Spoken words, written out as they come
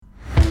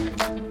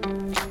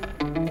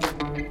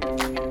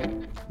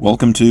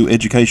Welcome to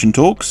Education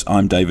Talks.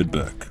 I'm David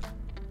Burke.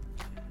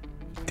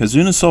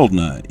 Kazuna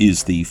Soeldner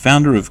is the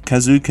founder of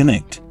Kazoo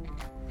Connect.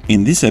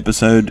 In this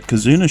episode,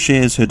 Kazuna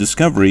shares her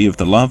discovery of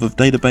the love of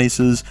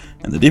databases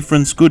and the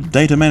difference good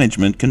data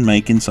management can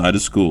make inside a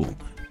school.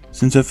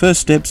 Since her first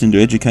steps into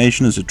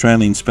education as a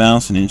trailing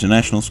spouse in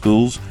international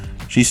schools,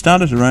 she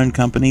started her own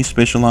company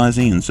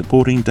specializing in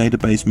supporting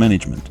database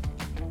management.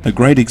 A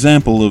great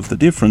example of the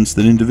difference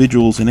that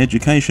individuals in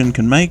education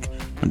can make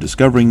when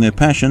discovering their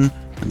passion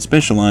and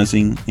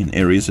specializing in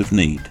areas of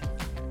need.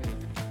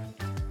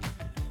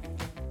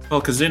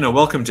 Well, Kazuna,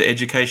 welcome to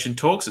Education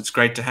Talks. It's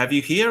great to have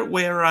you here.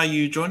 Where are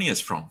you joining us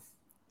from?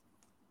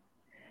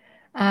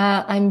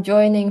 I'm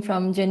joining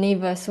from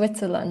Geneva,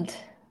 Switzerland.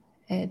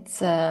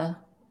 It's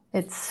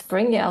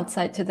spring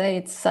outside today.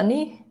 It's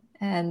sunny,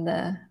 and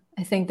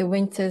I think the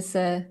winter's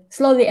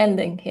slowly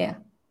ending here.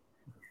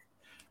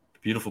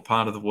 Beautiful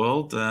part of the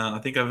world. I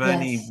think I've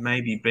only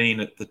maybe been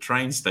at the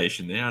train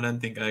station there. I don't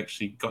think I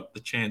actually got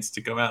the chance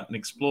to go out and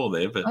explore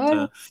there. But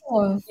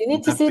you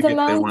need to see the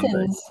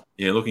mountains.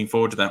 Yeah, looking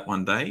forward to that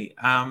one day.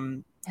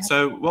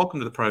 So welcome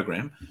to the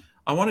program.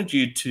 I wanted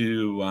you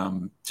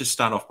to just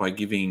start off by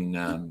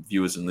giving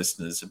viewers and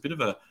listeners a bit of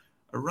a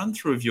run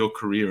through of your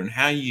career and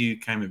how you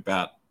came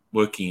about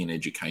working in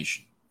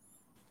education.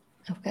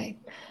 Okay.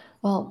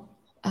 Well,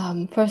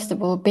 first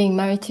of all, being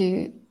married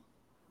to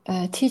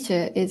a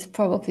teacher is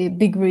probably a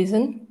big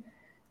reason,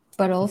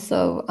 but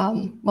also,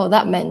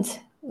 that meant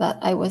that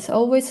I was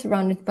always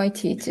surrounded by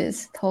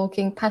teachers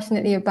talking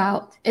passionately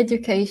about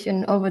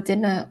education over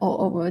dinner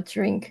or over a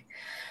drink.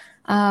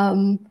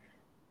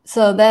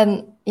 So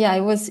then,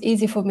 it was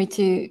easy for me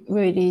to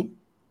really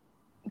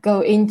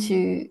go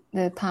into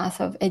the path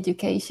of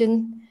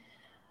education.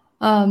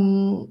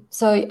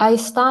 So I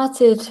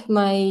started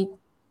my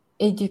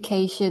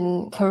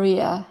education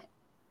career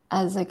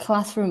as a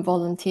classroom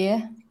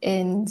volunteer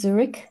in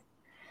Zurich,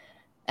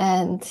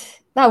 and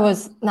that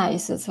was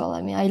nice as well.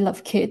 I mean, I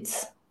love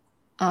kids,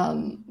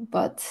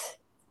 but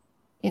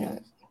I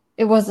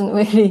wasn't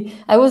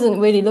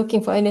really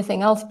looking for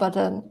anything else. But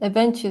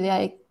eventually,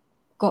 I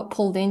got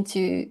pulled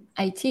into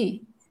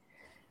IT,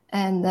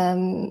 and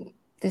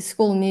the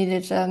school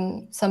needed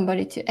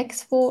somebody to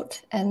export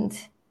and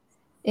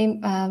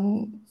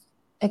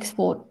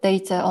export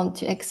data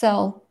onto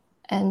Excel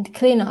and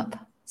clean up.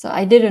 So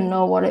I didn't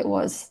know what it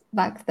was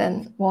back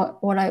then,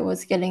 what I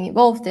was getting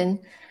involved in.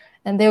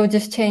 And they were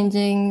just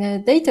changing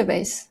the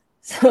database.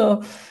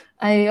 So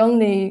I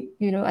only,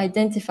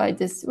 identified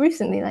this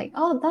recently, like,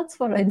 oh, that's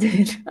what I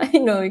did. I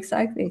know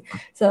exactly.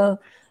 So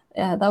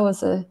that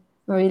was a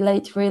very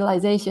late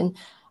realization.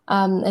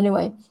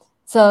 Anyway,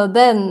 so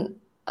then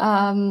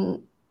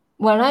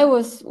when I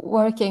was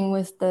working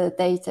with the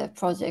data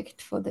project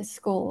for the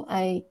school,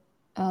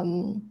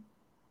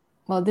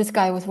 this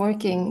guy was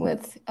working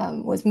with,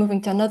 was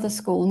moving to another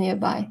school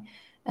nearby.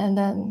 And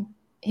then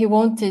he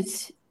wanted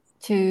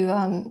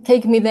to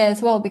take me there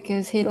as well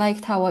because he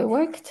liked how I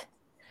worked.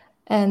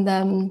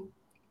 And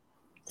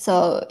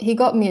so he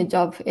got me a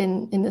job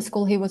in the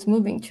school he was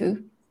moving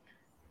to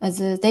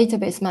as a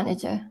database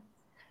manager.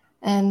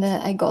 And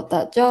I got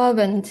that job.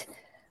 And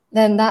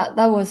then that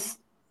was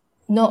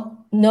not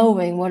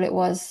knowing what it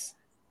was.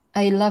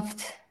 I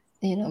loved,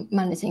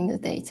 managing the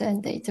data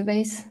and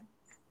database.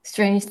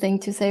 Strange thing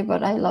to say,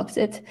 but I loved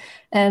it.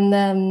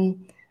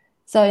 And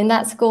so in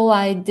that school,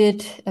 I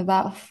did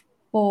about 4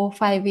 or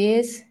 5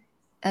 years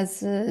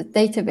as a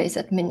database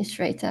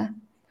administrator.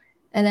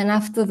 And then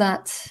after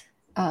that,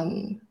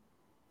 I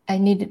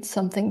needed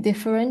something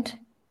different,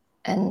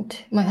 and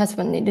my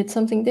husband needed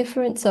something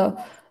different. So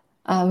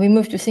we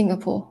moved to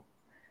Singapore.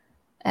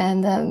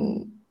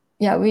 And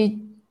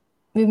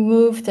we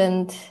moved,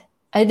 and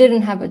I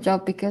didn't have a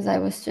job because I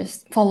was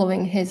just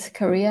following his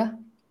career.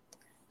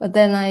 But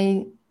then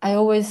I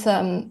always,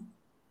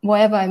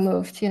 wherever I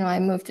moved, I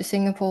moved to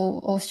Singapore,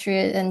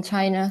 Austria, and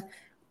China,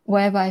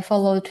 wherever I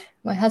followed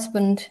my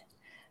husband,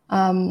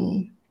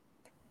 I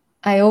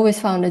always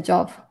found a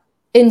job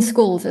in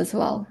schools as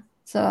well.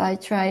 So I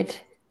tried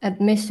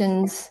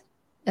admissions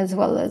as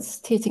well as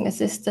teaching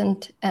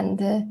assistant.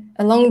 And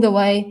along the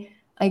way,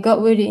 I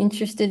got really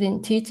interested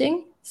in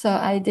teaching. So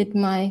I did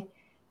my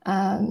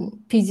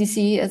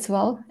PGC as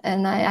well,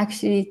 and I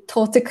actually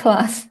taught a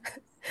class.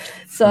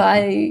 So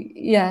I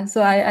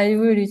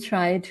really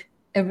tried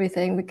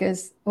everything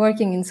because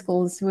working in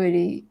schools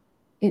really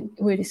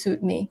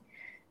suited me,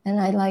 and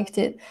I liked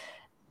it.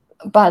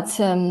 But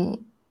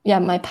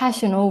my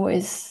passion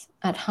always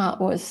at heart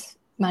was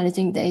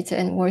managing data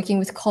and working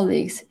with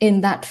colleagues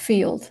in that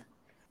field.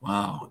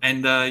 Wow!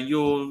 And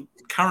your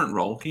current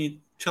role, can you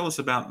tell us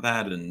about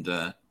that and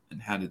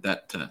how did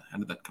that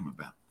come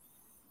about?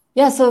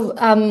 Yeah. So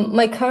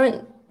my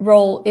current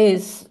role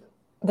is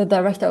the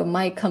director of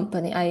my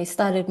company. I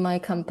started my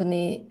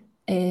company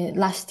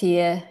last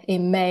year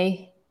in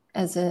May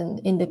as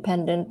an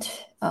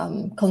independent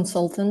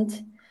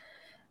consultant.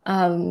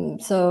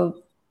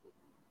 So,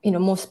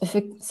 more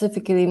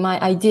specifically, my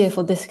idea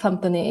for this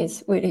company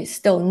is really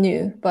still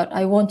new, but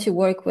I want to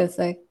work with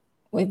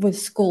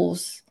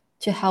schools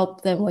to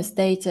help them with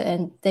data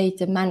and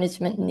data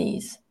management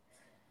needs.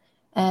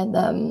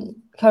 And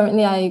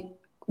currently I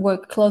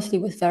work closely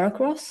with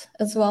Veracross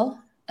as well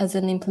as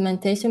an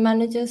implementation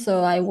manager.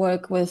 So I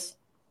work with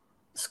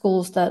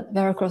schools that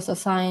Veracross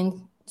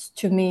assigned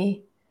to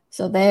me.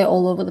 So they're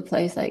all over the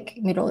place, like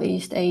Middle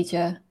East,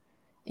 Asia,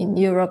 in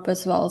Europe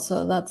as well.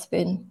 So that's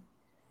been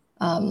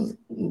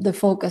the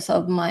focus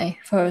of my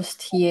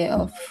first year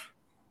of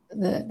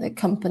the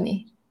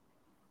company.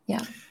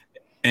 Yeah.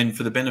 And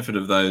for the benefit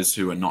of those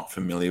who are not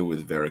familiar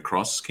with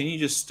Veracross, can you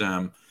just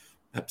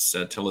perhaps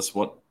tell us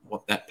what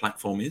that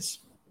platform is?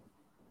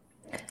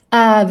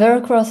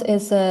 Veracross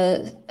is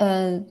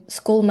a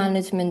school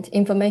management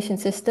information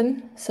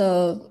system.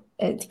 So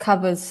it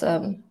covers,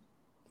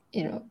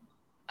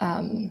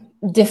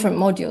 different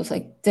modules,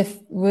 like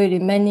really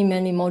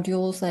many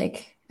modules,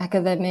 like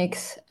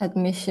academics,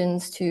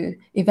 admissions to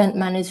event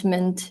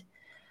management.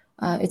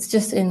 It's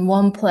just in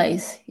one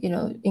place,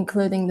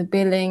 including the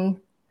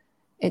billing.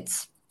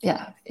 It's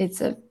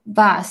a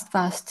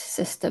vast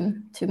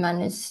system to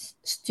manage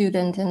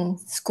student and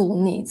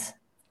school needs.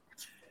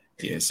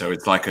 Yeah, so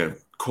it's like a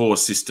core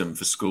system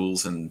for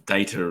schools, and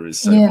data is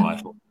so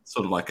vital,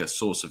 sort of like a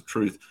source of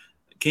truth.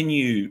 Can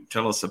you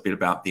tell us a bit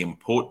about the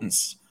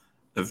importance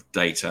of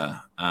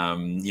data?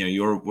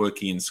 You're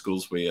working in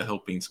schools where you're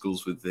helping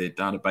schools with their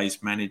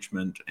database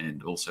management,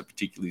 and also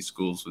particularly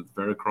schools with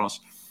Veracross.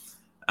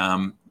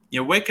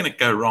 Where can it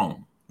go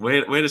wrong?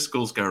 Where do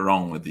schools go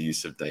wrong with the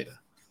use of data?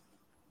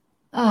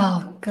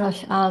 Oh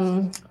gosh,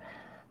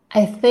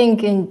 I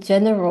think in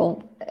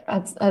general,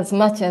 as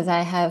much as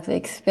I have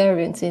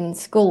experience in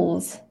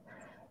schools,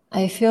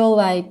 I feel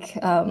like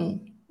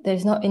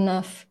there's not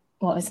enough.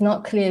 Well, it's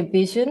not clear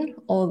vision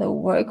or the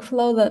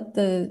workflow that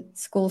the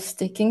school's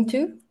sticking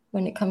to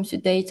when it comes to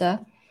data.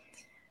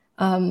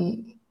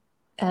 And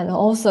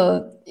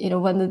also,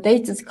 when the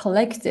data is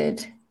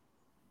collected,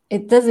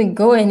 it doesn't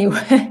go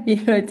anywhere.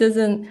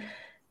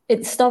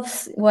 It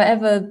stops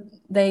wherever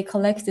they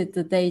collected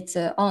the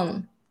data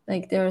on.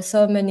 Like there are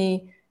so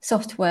many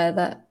software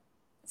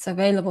that's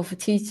available for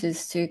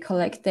teachers to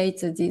collect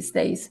data these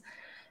days.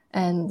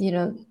 And,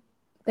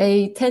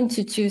 they tend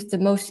to choose the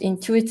most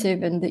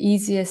intuitive and the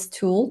easiest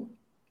tool.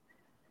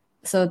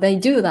 So they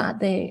do that.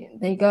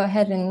 They go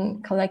ahead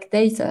and collect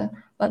data,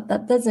 but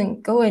that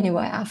doesn't go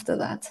anywhere after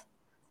that.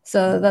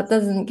 So that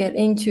doesn't get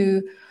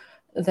into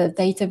the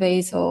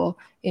database or,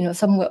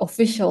 somewhere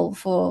official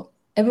for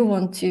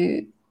everyone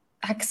to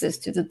access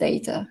to the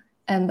data.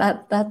 And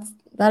that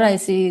I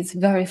see is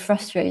very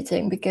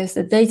frustrating because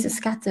the data is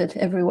scattered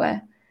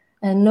everywhere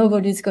and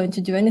nobody's going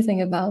to do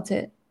anything about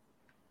it.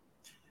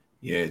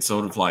 Yeah, it's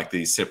sort of like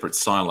these separate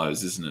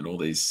silos, isn't it? All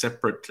these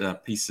separate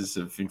pieces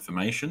of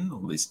information,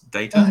 all this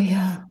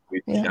data,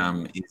 which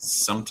is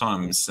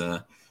sometimes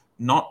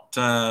not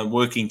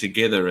working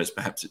together as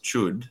perhaps it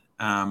should.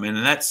 And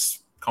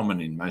that's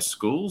common in most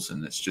schools,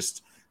 and it's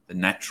just the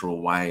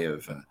natural way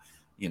of,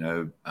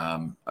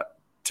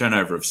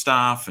 turnover of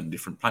staff, and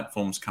different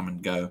platforms come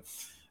and go.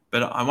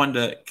 But I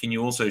wonder, can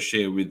you also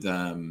share with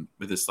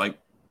us, like,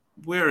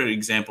 where are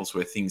examples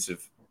where things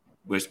have,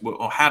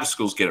 or how do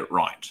schools get it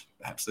right?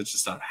 Perhaps let's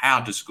just start. How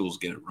do schools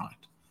get it right?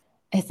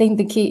 I think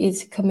the key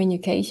is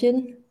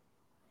communication.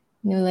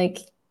 Like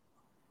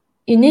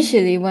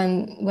initially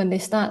when they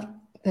start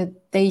the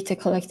data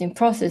collecting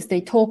process,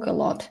 they talk a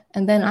lot.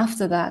 And then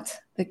after that,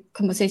 the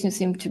conversation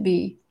seems to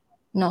be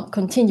not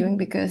continuing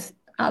because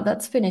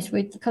that's finished.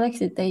 We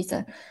collected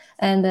data.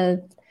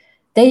 And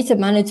data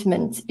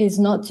management is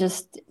not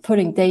just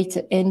putting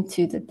data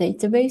into the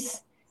database.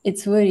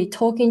 It's really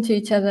talking to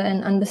each other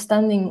and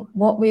understanding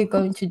what we're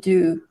going to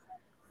do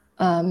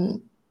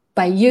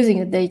by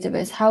using a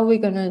database, how we're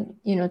going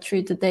to,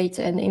 treat the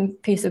data and the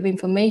piece of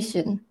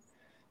information.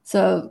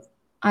 So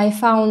I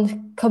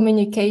found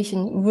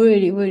communication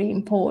really, really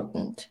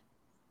important,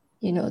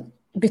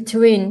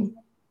 between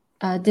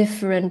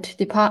different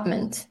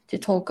departments to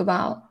talk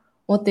about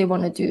what they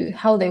want to do,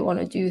 how they want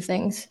to do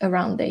things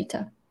around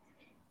data.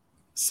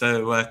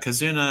 So,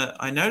 Kazuna,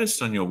 I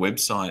noticed on your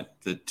website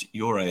that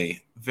you're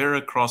a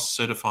Veracross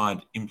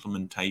certified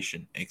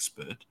implementation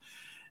expert.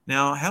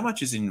 Now, how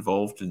much is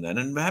involved in that,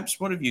 and perhaps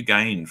what have you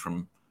gained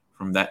from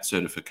that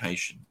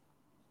certification?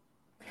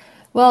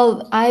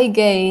 Well, I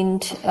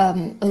gained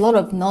a lot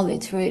of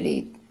knowledge,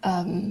 really,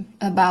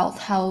 about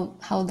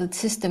how the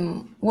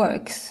system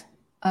works.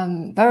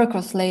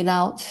 Veracross laid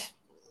out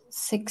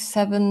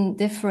 6-7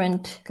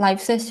 different live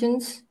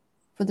sessions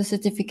for the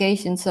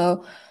certification,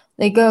 so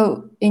they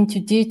go into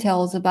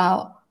details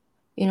about,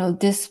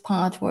 this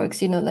part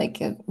works,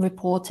 like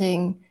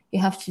reporting. You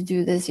have to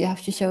do this. You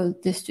have to show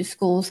this to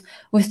schools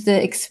with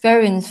the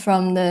experience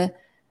from the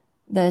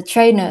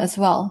trainer as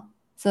well.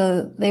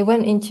 So they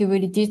went into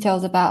really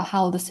details about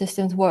how the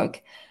systems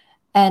work.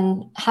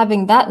 And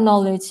having that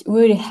knowledge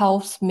really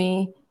helps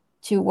me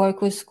to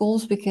work with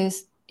schools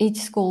because each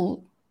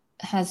school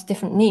has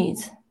different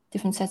needs,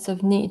 different sets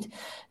of needs.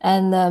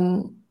 And,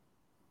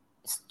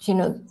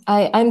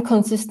 I'm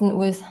consistent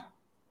with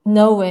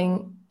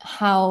knowing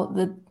how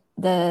the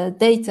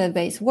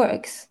database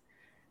works.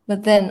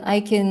 But then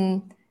I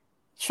can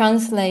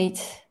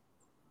translate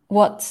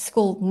what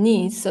school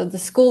needs, so the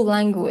school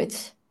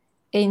language,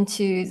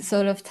 into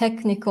sort of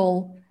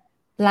technical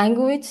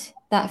language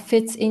that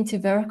fits into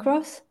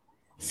Veracross.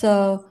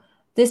 So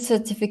this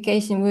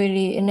certification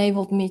really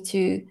enabled me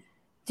to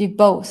do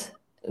both,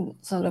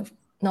 sort of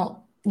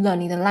not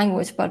learning the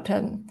language, but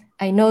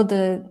I know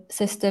the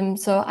system,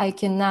 so I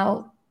can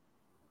now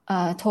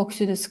talk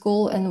to the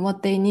school and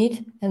what they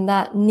need, and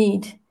that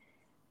need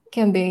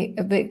can be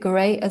a bit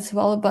gray as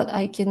well, but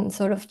I can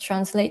sort of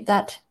translate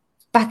that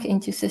back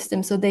into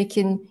system so they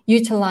can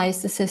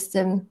utilize the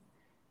system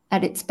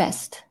at its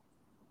best.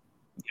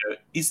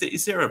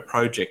 Is there a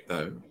project,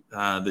 though,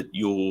 that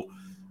you're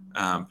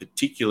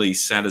particularly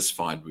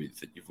satisfied with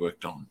that you've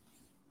worked on?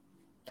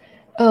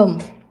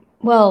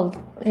 Well,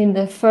 in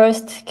the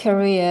first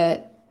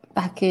career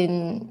back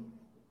in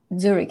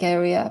Zurich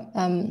area,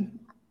 I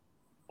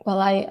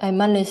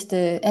managed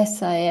the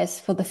SIS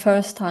for the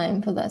first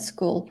time for that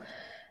school.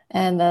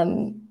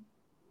 And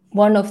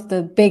one of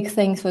the big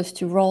things was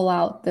to roll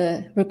out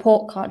the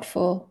report card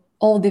for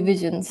all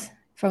divisions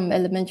from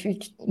elementary,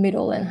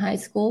 middle, and high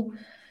school.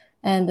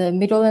 And the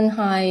middle and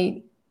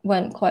high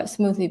went quite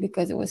smoothly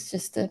because it was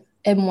just a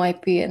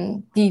MYP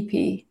and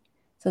DP.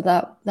 So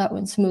that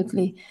went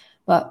smoothly.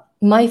 But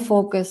my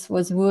focus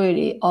was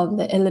really on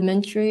the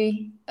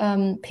elementary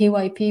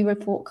PYP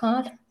report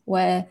card,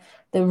 where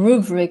the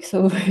rubrics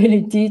were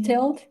really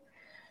detailed.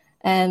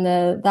 And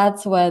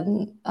that's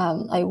when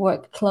I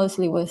worked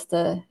closely with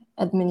the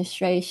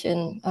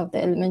administration of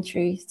the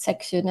elementary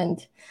section.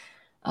 And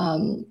I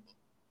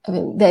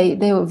mean,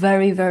 they were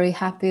very, very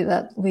happy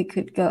that we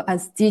could go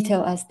as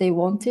detailed as they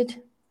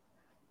wanted.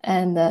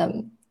 And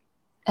the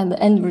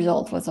end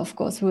result was, of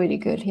course, really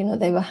good. You know,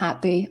 they were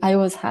happy. I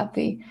was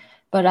happy.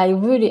 But I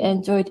really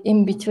enjoyed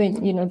in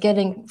between, you know,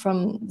 getting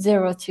from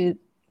zero to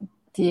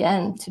the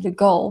end, to the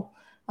goal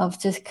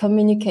of just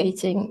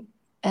communicating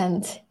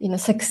and, you know,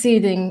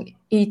 succeeding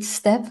each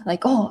step.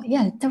 Like, oh,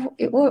 yeah,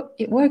 it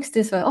works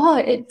this way. Oh,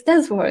 it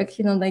does work.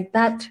 You know, like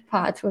that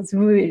part was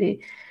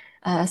really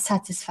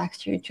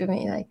satisfactory to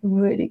me, like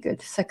really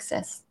good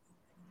success.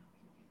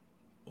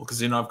 Well,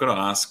 Kazuna, I've got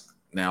to ask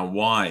now,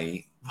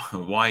 why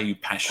are you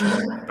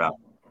passionate about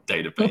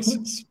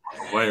databases?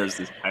 Where has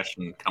this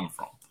passion come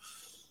from?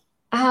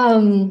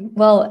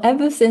 Well,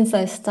 ever since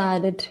I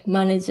started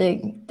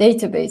managing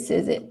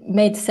databases, it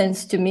made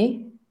sense to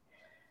me.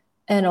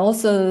 And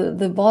also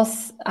the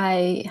boss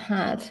I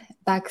had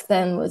back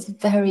then was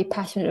very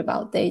passionate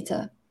about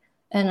data.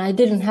 And I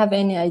didn't have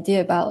any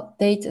idea about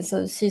data.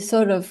 So she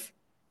sort of,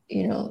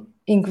 you know,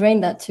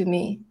 ingrained that to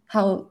me,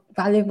 how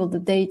valuable the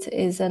data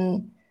is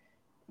and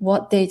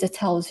what data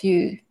tells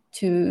you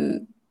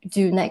to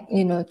do next,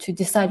 you know, to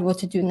decide what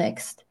to do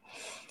next.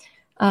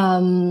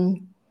 But,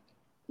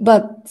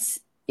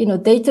 you know,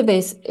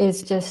 database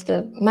is just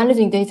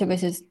managing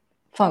database is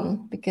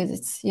fun because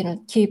it's, you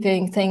know,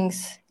 keeping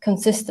things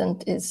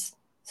consistent is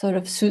sort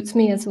of suits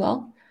me as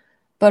well.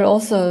 But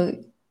also,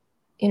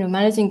 you know,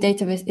 managing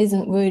database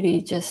isn't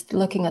really just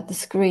looking at the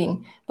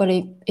screen, but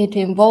it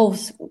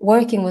involves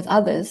working with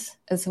others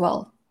as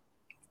well.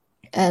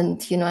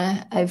 And, you know,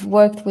 I've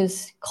worked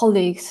with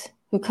colleagues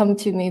who come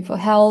to me for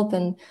help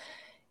and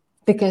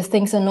because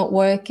things are not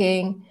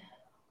working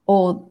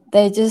or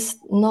they're just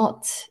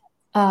not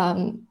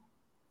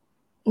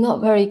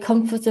very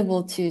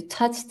comfortable to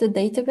touch the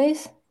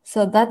database.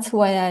 So that's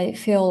why I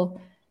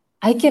feel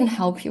I can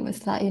help you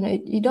with that. You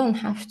know, you don't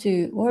have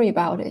to worry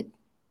about it.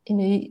 You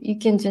know, you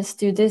can just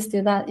do this,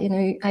 do that. You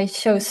know, I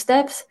show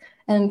steps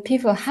and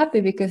people are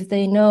happy because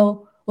they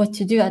know what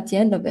to do at the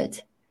end of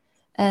it.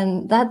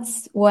 And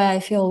that's why I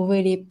feel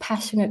really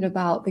passionate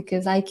about,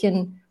 because I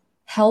can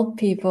help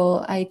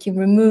people. I can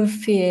remove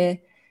fear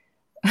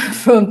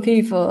from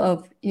people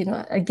of, you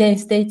know,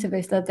 against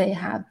database that they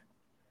have.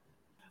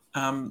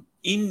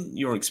 In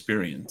your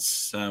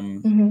experience, you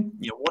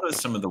know, what are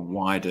some of the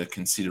wider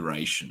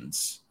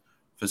considerations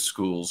for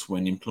schools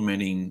when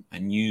implementing a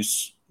new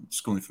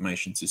school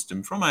information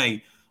system from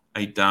a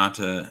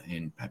data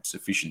and perhaps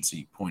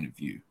efficiency point of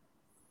view?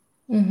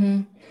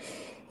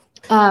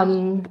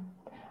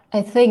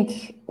 I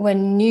think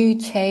when you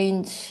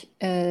change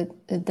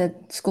the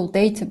school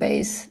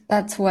database,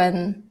 that's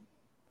when,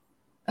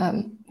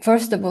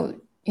 first of all,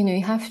 you know,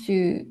 you have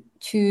to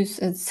choose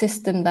a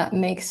system that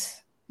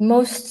makes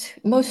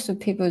most of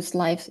people's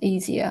lives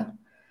easier.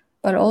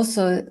 But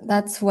also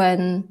that's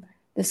when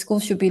the school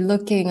should be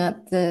looking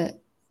at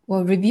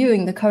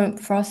reviewing the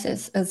current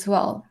process as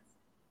well,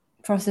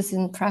 process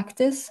in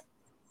practice,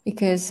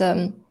 because,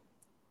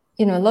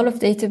 you know, a lot of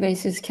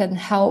databases can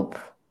help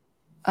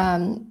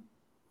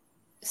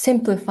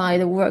simplify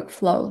the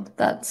workflow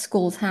that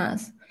schools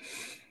has.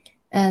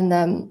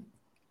 And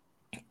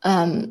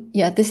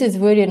this is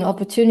really an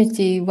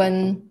opportunity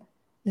when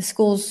the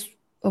schools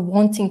are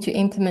wanting to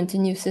implement a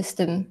new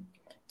system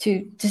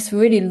to just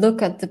really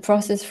look at the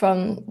process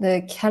from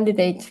the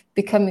candidate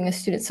becoming a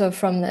student. So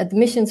from the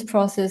admissions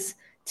process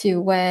to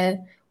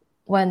when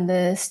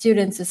the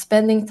students are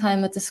spending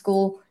time at the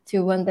school,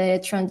 to when they're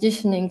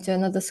transitioning to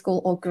another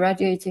school or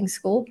graduating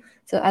school.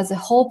 So as a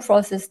whole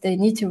process, they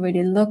need to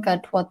really look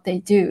at what they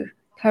do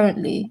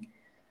currently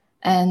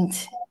and,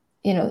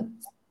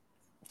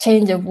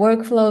 change of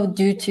workflow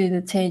due to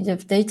the change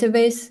of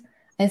database.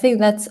 I think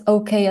that's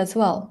okay as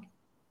well,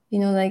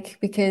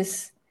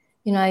 because,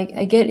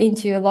 I get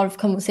into a lot of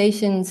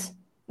conversations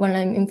when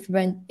I'm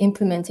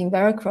implementing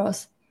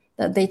Veracross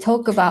that they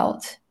talk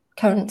about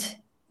current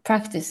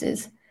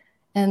practices.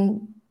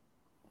 And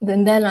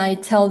then I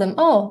tell them,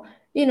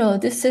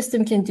 this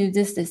system can do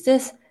this, this,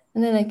 this.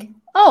 And they're like,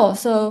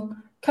 so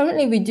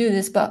currently we do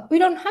this, but we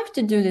don't have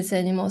to do this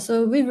anymore.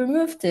 So we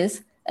remove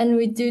this and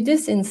we do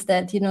this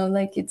instead,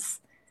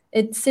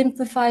 it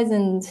simplifies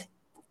and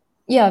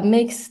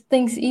makes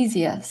things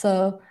easier.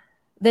 So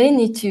they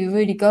need to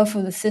really go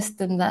for the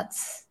system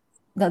that's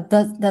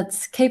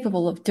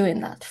capable of doing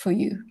that for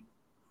you.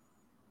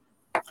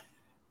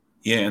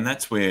 Yeah, and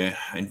that's where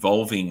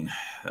involving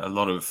a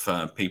lot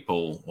of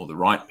people, or the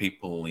right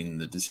people in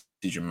the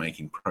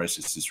decision-making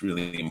process, is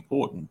really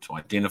important to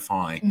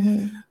identify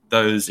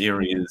those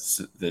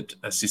areas that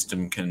a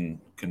system can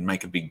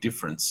make a big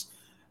difference.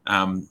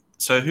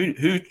 So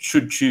who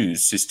should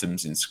choose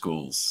systems in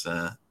schools?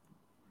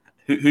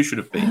 Who should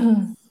it be?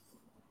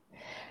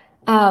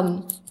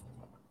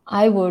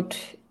 I would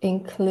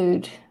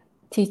include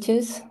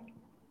teachers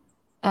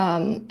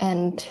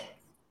and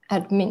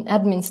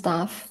admin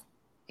staff,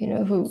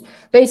 who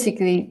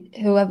basically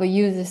whoever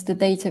uses the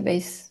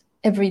database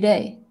every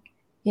day.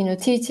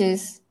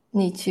 Teachers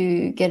need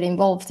to get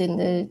involved in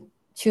the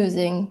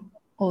choosing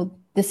or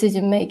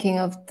decision making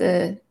of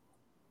the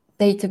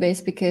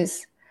database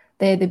because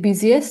they're the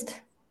busiest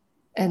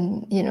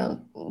and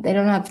they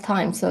don't have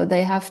time, so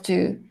they have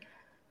to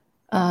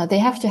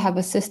have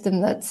a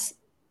system that's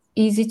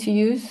easy to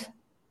use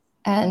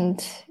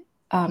and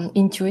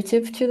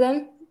intuitive to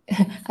them.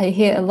 I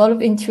hear a lot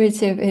of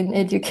intuitive in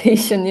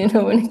education,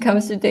 when it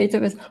comes to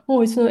database.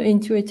 It's not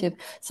intuitive.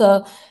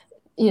 So,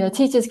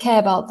 teachers care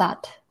about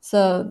that.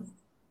 So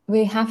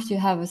we have to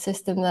have a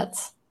system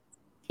that's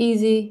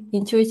easy,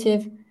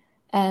 intuitive,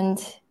 and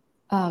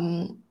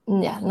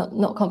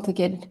not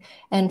complicated.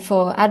 And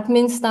for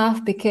admin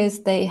staff,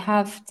 because they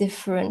have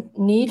different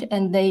need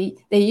and they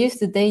use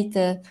the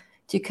data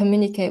to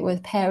communicate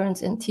with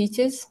parents and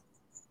teachers.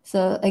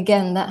 So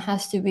again, that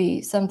has to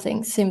be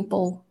something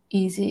simple,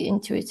 easy,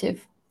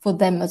 intuitive for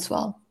them as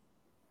well.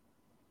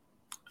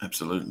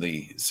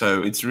 Absolutely.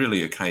 So it's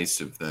really a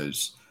case of the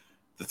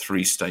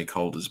three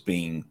stakeholders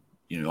being,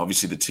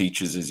 obviously the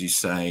teachers, as you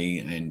say,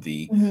 and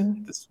the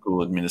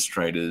school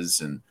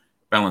administrators, and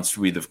balanced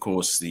with, of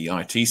course, the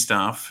IT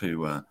staff,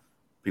 who are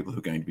people who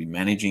are going to be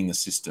managing the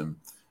system,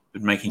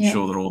 but making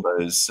sure that all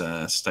those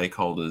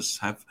stakeholders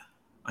have,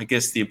 I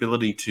guess, the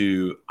ability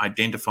to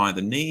identify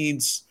the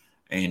needs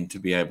and to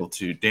be able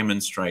to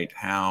demonstrate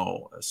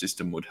how a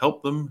system would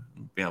help them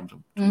be able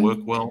to work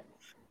well.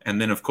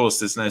 And then, of course,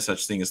 there's no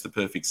such thing as the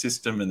perfect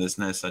system, and there's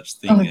no such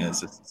thing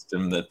as a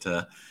system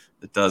that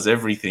does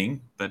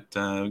everything. But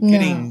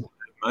getting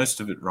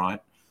most of it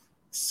right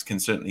can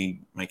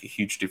certainly make a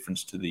huge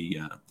difference to the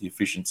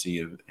efficiency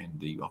and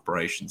the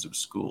operations of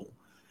school.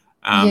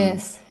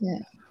 Yes. Yeah.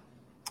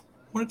 I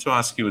wanted to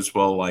ask you as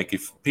well, like,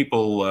 if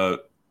people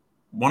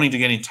wanting to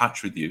get in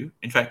touch with you,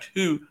 in fact,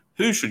 who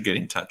should get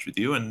in touch with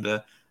you,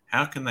 and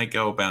how can they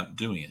go about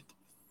doing it?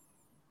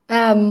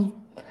 I've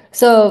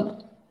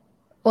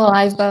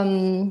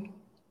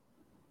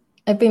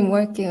been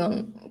working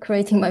on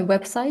creating my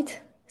website,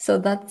 so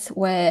that's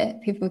where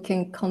people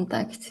can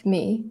contact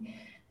me.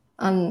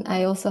 And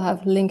I also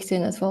have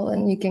LinkedIn as well,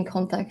 and you can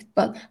contact,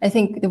 but I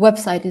think the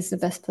website is the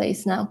best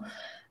place now.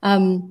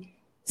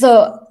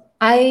 So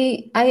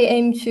I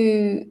aim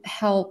to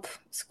help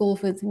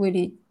schools with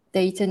really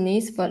data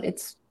needs, but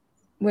it's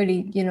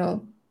really,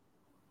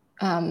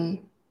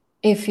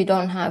 if you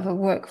don't have a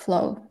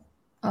workflow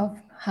of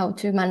how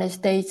to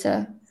manage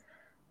data,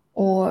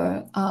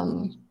 or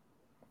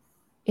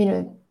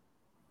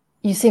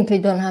you simply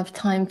don't have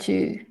time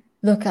to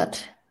look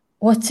at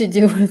what to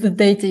do with the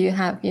data you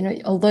have,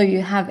 although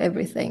you have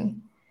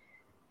everything.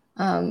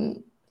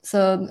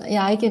 So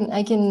yeah, I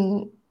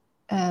can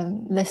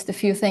list a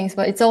few things,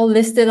 but it's all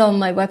listed on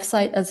my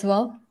website as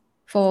well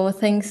for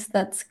things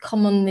that's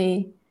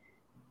commonly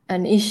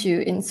an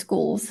issue in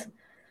schools.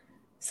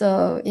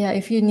 So yeah,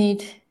 if you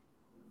need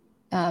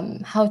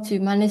how to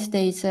manage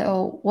data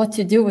or what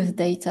to do with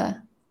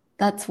data,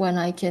 that's when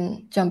I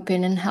can jump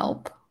in and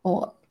help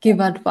or give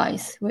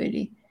advice,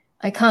 really.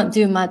 I can't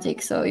do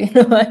magic, so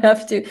I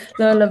have to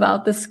learn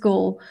about the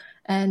school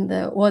and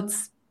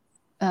what's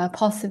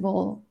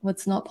possible,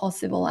 what's not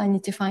possible. I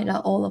need to find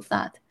out all of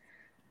that.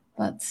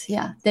 But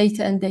yeah,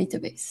 data and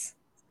database.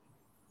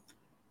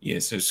 Yeah,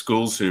 so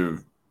schools who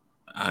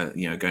are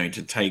going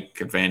to take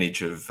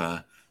advantage of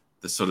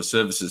the sort of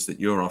services that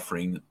you're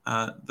offering,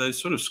 those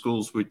sort of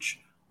schools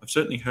which I've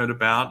certainly heard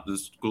about, the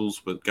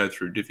schools that go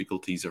through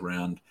difficulties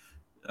around,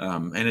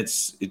 and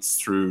it's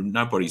through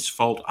nobody's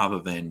fault other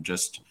than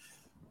just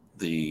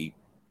the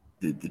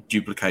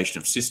duplication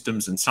of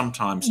systems, and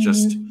sometimes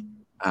just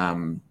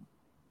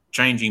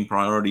changing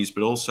priorities,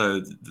 but also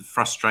the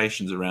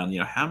frustrations around,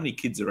 how many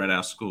kids are at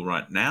our school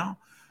right now.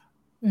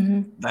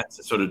 That's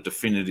a sort of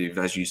definitive,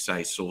 as you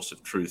say, source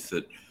of truth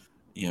that,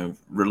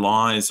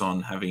 relies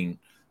on having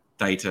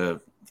data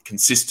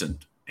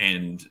consistent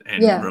and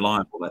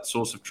reliable, that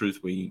source of truth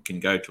where you can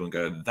go to and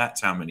go,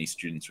 that's how many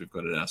students we've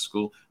got at our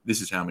school.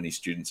 This is how many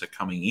students are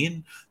coming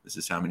in. This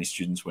is how many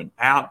students went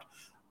out.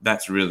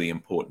 That's really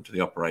important to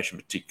the operation,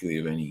 particularly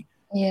of any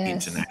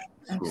international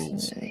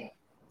schools. Absolutely.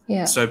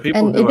 Yeah. So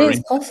people and who it are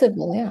is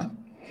possible, yeah.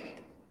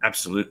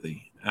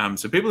 Absolutely.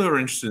 So people who are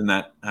interested in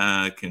that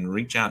can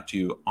reach out to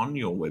you on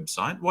your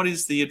website. What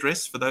is the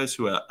address for those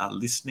who are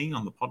listening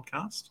on the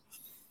podcast?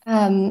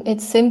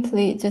 It's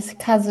simply just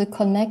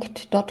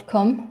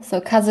kazuconnect.com. So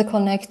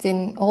kazuconnect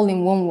in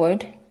one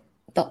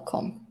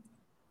word.com.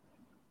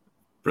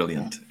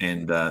 Brilliant. Yeah.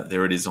 And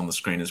there it is on the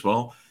screen as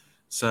well.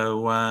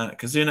 So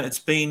Kazuna, it's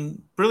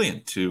been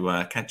brilliant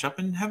to catch up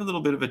and have a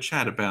little bit of a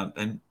chat about,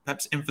 and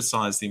perhaps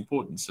emphasize the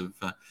importance of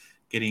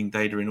getting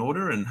data in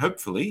order. And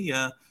hopefully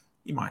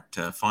you might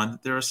find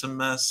that there are some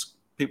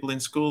people in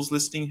schools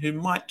listening who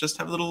might just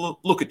have a little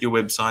look at your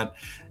website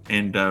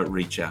and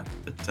reach out.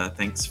 But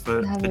thanks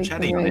for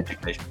chatting on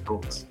Education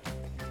Talks.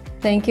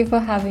 Thank you for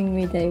having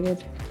me,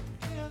 David.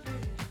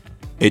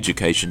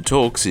 Education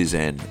Talks is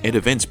an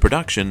EdEvents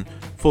production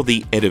for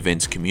the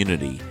EdEvents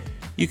community.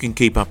 You can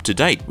keep up to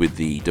date with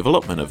the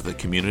development of the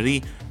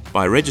community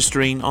by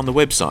registering on the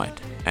website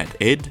at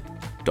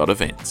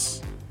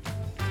ed.events.